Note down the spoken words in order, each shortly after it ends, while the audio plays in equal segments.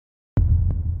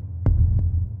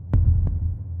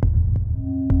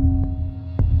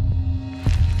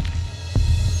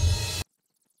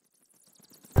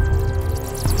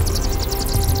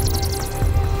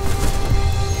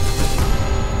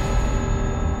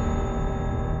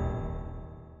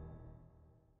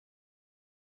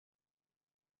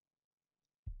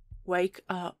Wake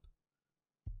Up.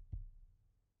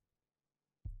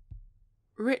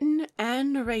 Written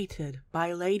and narrated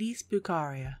by Lady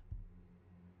Spookaria.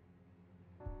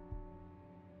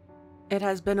 It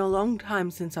has been a long time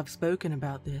since I've spoken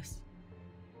about this.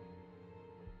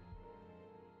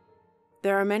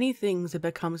 There are many things it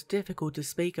becomes difficult to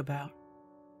speak about.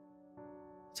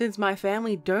 Since my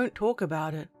family don't talk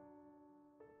about it,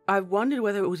 I've wondered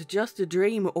whether it was just a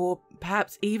dream or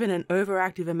perhaps even an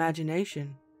overactive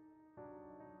imagination.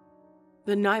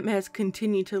 The nightmares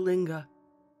continue to linger.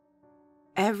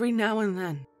 Every now and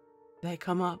then, they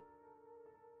come up.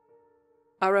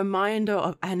 A reminder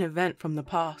of an event from the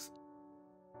past.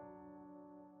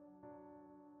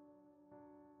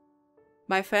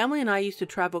 My family and I used to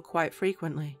travel quite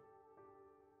frequently.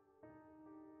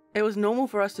 It was normal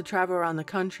for us to travel around the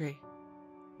country.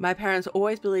 My parents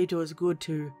always believed it was good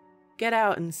to get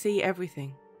out and see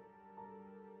everything.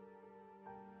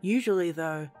 Usually,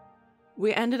 though,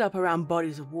 we ended up around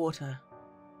bodies of water.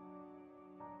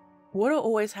 Water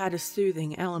always had a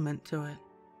soothing element to it.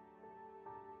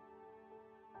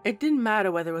 It didn't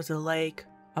matter whether it was a lake,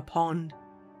 a pond,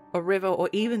 a river, or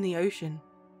even the ocean.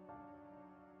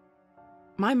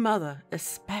 My mother,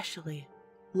 especially,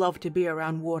 loved to be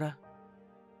around water.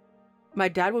 My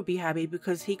dad would be happy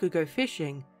because he could go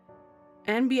fishing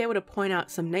and be able to point out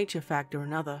some nature fact or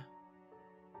another.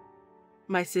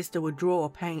 My sister would draw or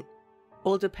paint,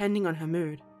 all depending on her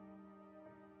mood.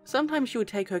 Sometimes she would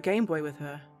take her Game Boy with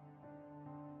her.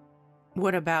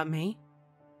 What about me?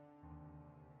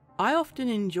 I often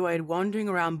enjoyed wandering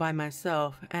around by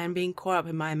myself and being caught up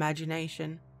in my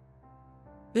imagination.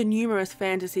 The numerous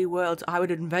fantasy worlds I would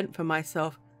invent for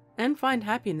myself and find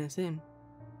happiness in.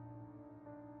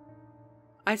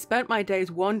 I spent my days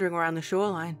wandering around the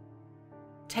shoreline,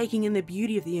 taking in the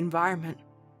beauty of the environment,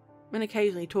 and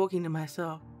occasionally talking to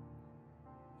myself.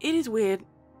 It is weird,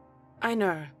 I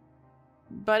know,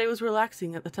 but it was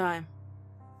relaxing at the time.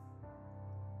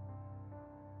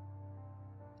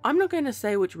 I'm not going to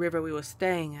say which river we were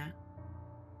staying at.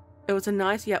 It was a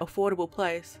nice yet affordable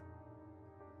place.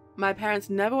 My parents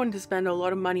never wanted to spend a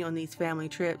lot of money on these family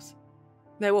trips.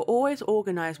 They were always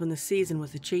organized when the season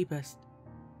was the cheapest.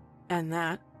 And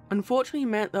that, unfortunately,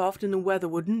 meant that often the weather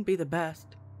wouldn't be the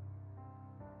best.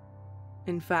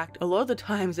 In fact, a lot of the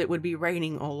times it would be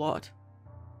raining a lot.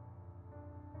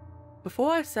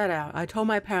 Before I set out, I told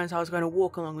my parents I was going to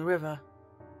walk along the river.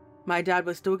 My dad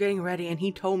was still getting ready and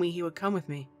he told me he would come with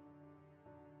me.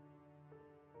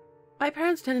 My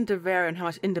parents tended to vary on how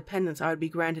much independence I would be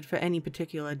granted for any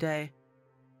particular day.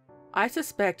 I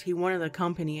suspect he wanted the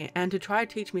company and to try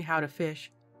to teach me how to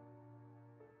fish.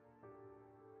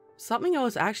 Something I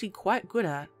was actually quite good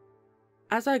at.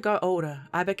 As I got older,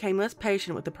 I became less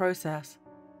patient with the process,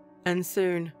 and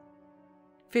soon,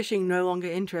 fishing no longer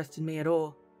interested me at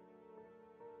all.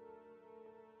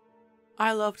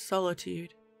 I loved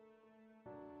solitude.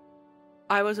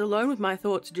 I was alone with my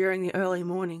thoughts during the early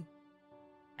morning,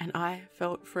 and I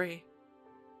felt free.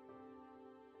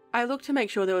 I looked to make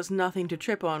sure there was nothing to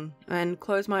trip on, and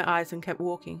closed my eyes and kept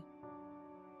walking,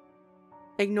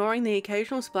 ignoring the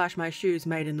occasional splash my shoes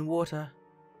made in the water,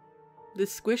 the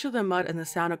squish of the mud and the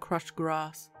sound of crushed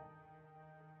grass.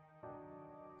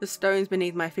 The stones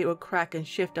beneath my feet would crack and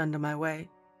shift under my weight.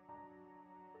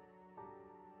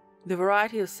 The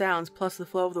variety of sounds plus the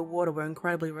flow of the water were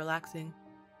incredibly relaxing.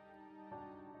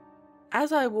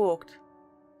 As I walked,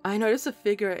 I noticed a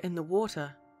figure in the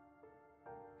water,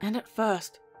 and at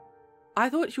first, I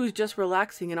thought she was just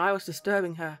relaxing and I was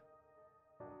disturbing her.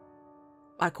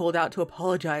 I called out to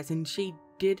apologize and she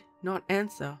did not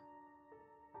answer.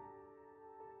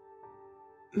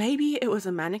 Maybe it was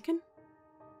a mannequin?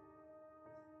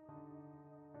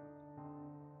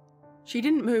 She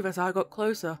didn't move as I got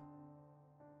closer.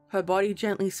 Her body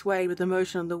gently swayed with the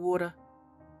motion of the water,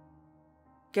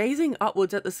 gazing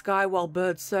upwards at the sky while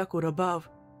birds circled above.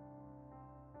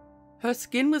 Her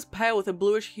skin was pale with a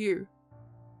bluish hue.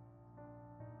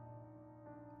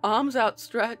 Arms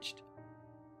outstretched,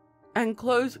 and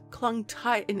clothes clung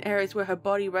tight in areas where her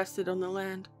body rested on the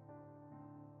land.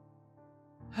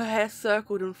 Her hair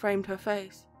circled and framed her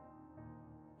face,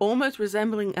 almost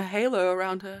resembling a halo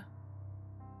around her.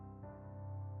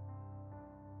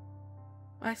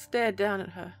 I stared down at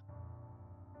her.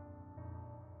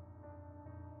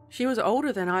 She was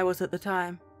older than I was at the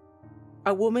time,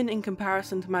 a woman in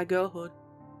comparison to my girlhood.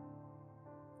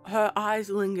 Her eyes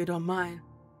lingered on mine.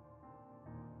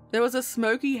 There was a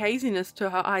smoky haziness to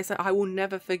her eyes that I will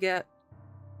never forget.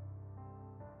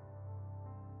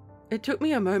 It took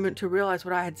me a moment to realize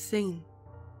what I had seen.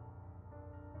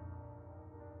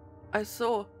 I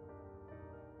saw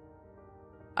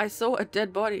a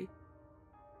dead body.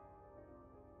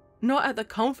 Not at the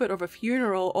comfort of a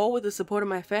funeral or with the support of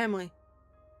my family.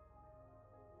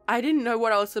 I didn't know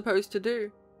what I was supposed to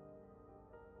do.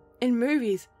 In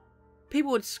movies,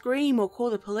 people would scream or call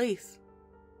the police.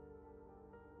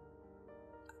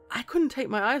 I couldn't take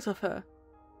my eyes off her.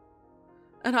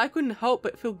 And I couldn't help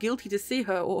but feel guilty to see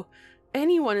her or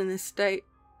anyone in this state.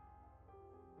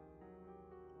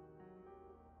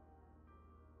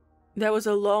 There was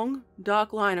a long,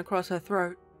 dark line across her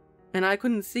throat, and I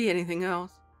couldn't see anything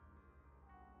else.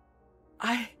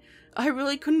 I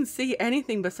really couldn't see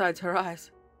anything besides her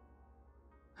eyes,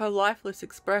 her lifeless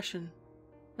expression,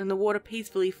 and the water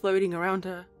peacefully floating around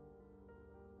her.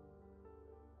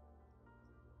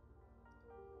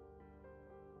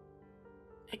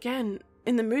 Again,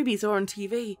 in the movies or on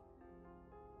TV,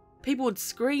 people would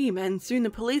scream and soon the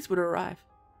police would arrive.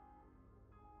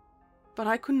 But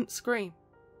I couldn't scream.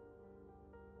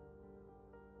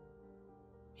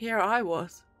 Here I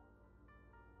was,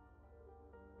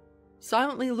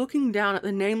 silently looking down at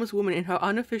the nameless woman in her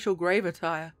unofficial grave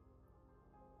attire.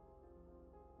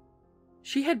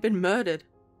 She had been murdered,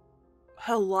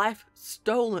 her life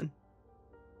stolen.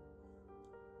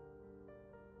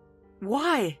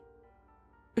 Why?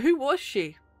 Who was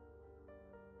she?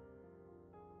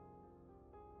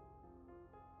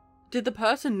 Did the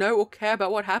person know or care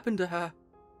about what happened to her,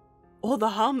 or the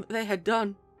harm that they had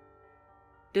done?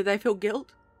 Did they feel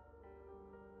guilt?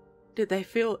 Did they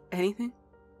feel anything?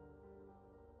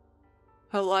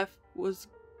 Her life was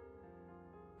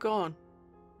gone.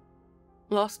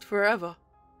 Lost forever.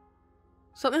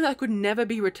 Something that could never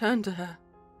be returned to her.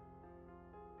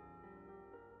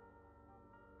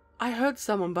 I heard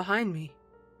someone behind me.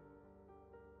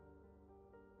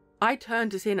 I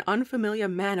turned to see an unfamiliar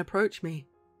man approach me.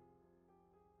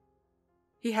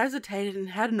 He hesitated and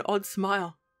had an odd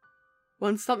smile,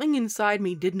 one something inside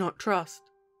me did not trust.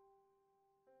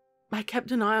 I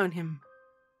kept an eye on him.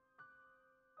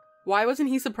 Why wasn't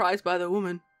he surprised by the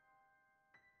woman?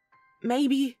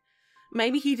 Maybe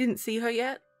he didn't see her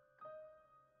yet?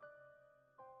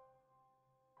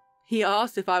 He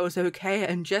asked if I was okay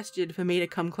and gestured for me to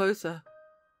come closer.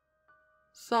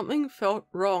 Something felt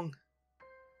wrong.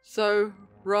 So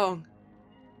wrong.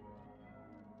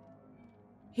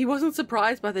 He wasn't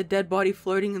surprised by the dead body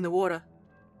floating in the water.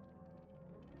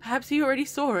 Perhaps he already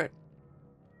saw it.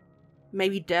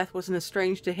 Maybe death wasn't as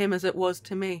strange to him as it was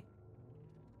to me.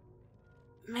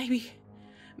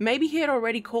 Maybe he had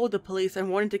already called the police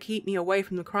and wanted to keep me away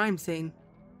from the crime scene.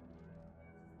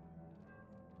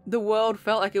 The world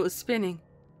felt like it was spinning.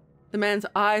 The man's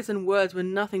eyes and words were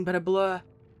nothing but a blur.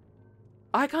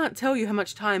 I can't tell you how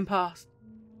much time passed.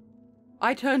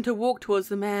 I turned to walk towards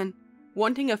the man,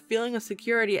 wanting a feeling of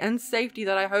security and safety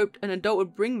that I hoped an adult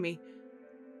would bring me.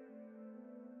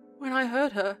 When I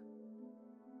heard her,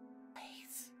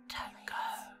 "Please don't go,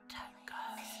 don't go,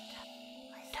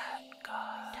 don't go,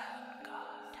 don't go."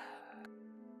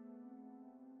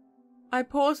 I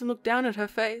paused and looked down at her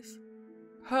face,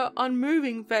 her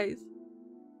unmoving face,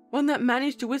 one that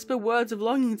managed to whisper words of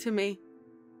longing to me.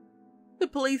 The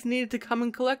police needed to come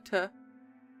and collect her.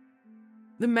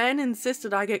 The man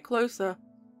insisted I get closer,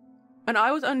 and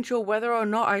I was unsure whether or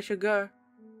not I should go.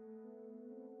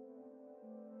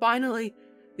 Finally,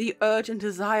 the urge and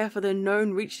desire for the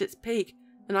known reached its peak,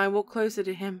 and I walked closer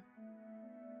to him,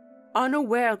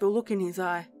 unaware of the look in his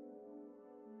eye,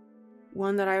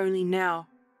 one that I only now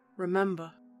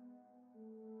remember.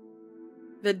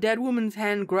 The dead woman's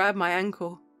hand grabbed my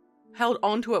ankle, held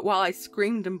onto it while I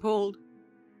screamed and pulled,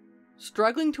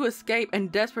 struggling to escape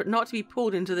and desperate not to be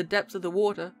pulled into the depths of the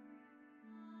water.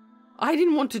 I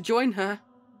didn't want to join her.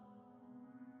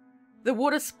 The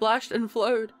water splashed and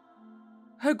flowed.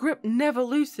 Her grip never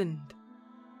loosened.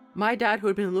 My dad, who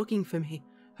had been looking for me,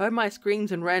 heard my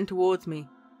screams and ran towards me,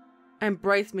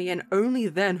 embraced me, and only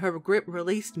then her grip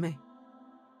released me.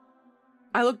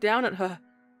 I looked down at her.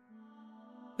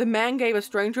 The man gave a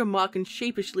strange remark and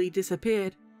sheepishly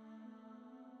disappeared.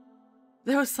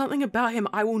 There was something about him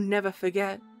I will never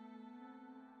forget.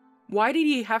 Why did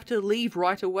he have to leave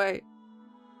right away?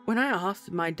 When I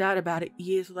asked my dad about it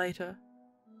years later,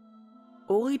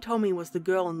 all he told me was the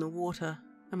girl in the water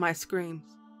and my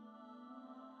screams.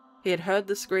 He had heard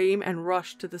the scream and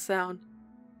rushed to the sound.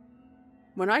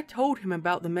 When I told him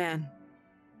about the man,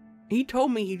 he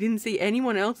told me he didn't see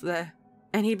anyone else there,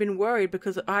 and he'd been worried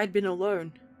because I'd been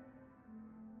alone.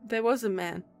 There was a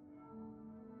man.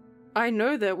 I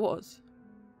know there was.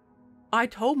 I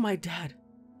told my dad.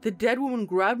 The dead woman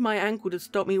grabbed my ankle to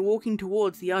stop me walking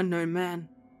towards the unknown man.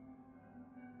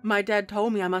 My dad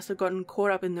told me I must have gotten caught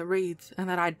up in the reeds and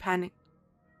that I'd panicked.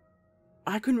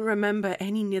 I couldn't remember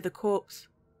any near the corpse.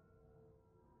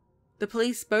 The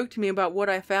police spoke to me about what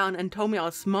I found and told me I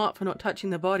was smart for not touching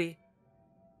the body.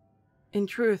 In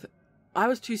truth, I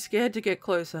was too scared to get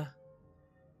closer.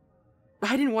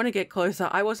 I didn't want to get closer.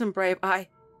 I wasn't brave.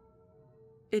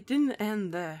 It didn't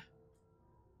end there.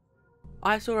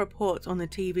 I saw reports on the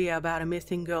TV about a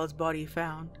missing girl's body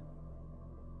found.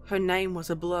 Her name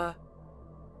was a blur.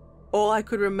 All I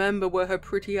could remember were her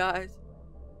pretty eyes.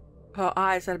 Her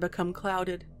eyes had become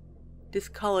clouded,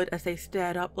 discolored as they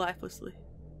stared up lifelessly.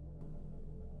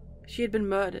 She had been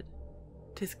murdered,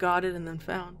 discarded and then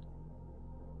found.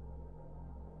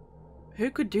 Who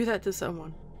could do that to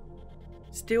someone?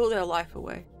 Steal their life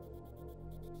away?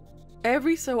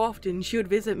 Every so often she would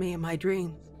visit me in my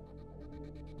dreams.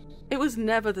 It was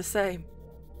never the same.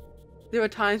 There were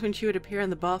times when she would appear in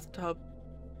the bathtub,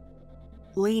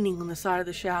 leaning on the side of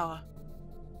the shower,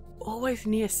 always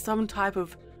near some type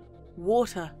of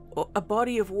water or a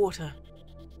body of water.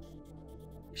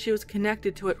 She was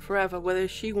connected to it forever, whether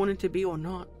she wanted to be or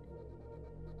not.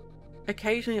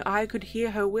 Occasionally I could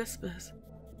hear her whispers,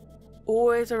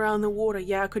 always around the water.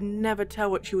 Yeah, I could never tell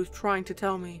what she was trying to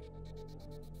tell me.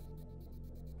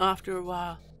 After a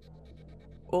while,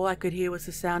 all I could hear was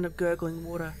the sound of gurgling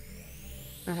water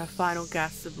and her final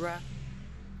gasps of breath.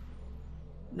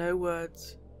 No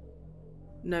words,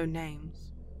 no names,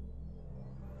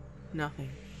 nothing.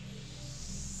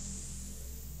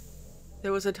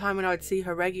 There was a time when I would see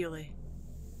her regularly,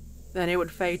 then it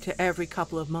would fade to every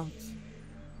couple of months,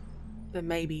 then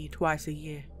maybe twice a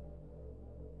year.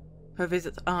 Her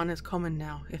visits aren't as common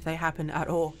now, if they happen at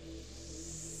all.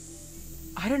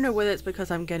 I don't know whether it's because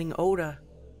I'm getting older,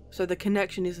 so the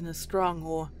connection isn't as strong,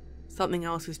 or something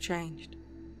else has changed.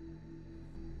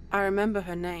 I remember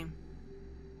her name,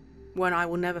 one I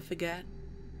will never forget,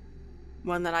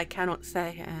 one that I cannot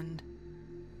say, and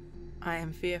I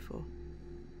am fearful.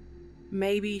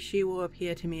 Maybe she will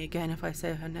appear to me again if I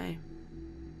say her name.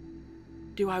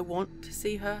 Do I want to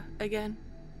see her again?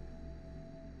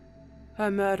 Her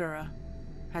murderer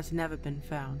has never been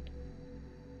found.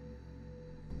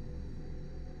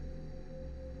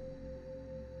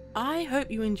 I hope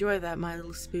you enjoy that, my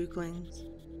little spooklings.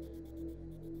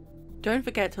 Don't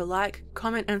forget to like,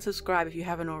 comment and subscribe if you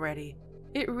haven't already.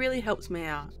 It really helps me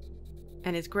out,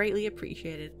 and is greatly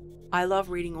appreciated. I love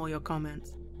reading all your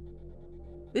comments.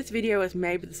 This video is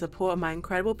made with the support of my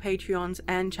incredible Patreons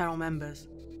and channel members.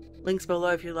 Links below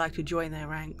if you'd like to join their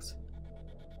ranks.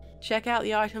 Check out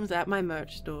the items at my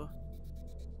merch store.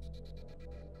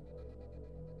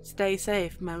 Stay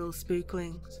safe, my little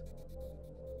spooklings.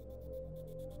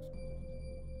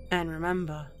 And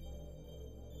remember,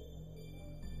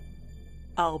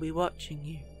 I'll be watching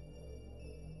you.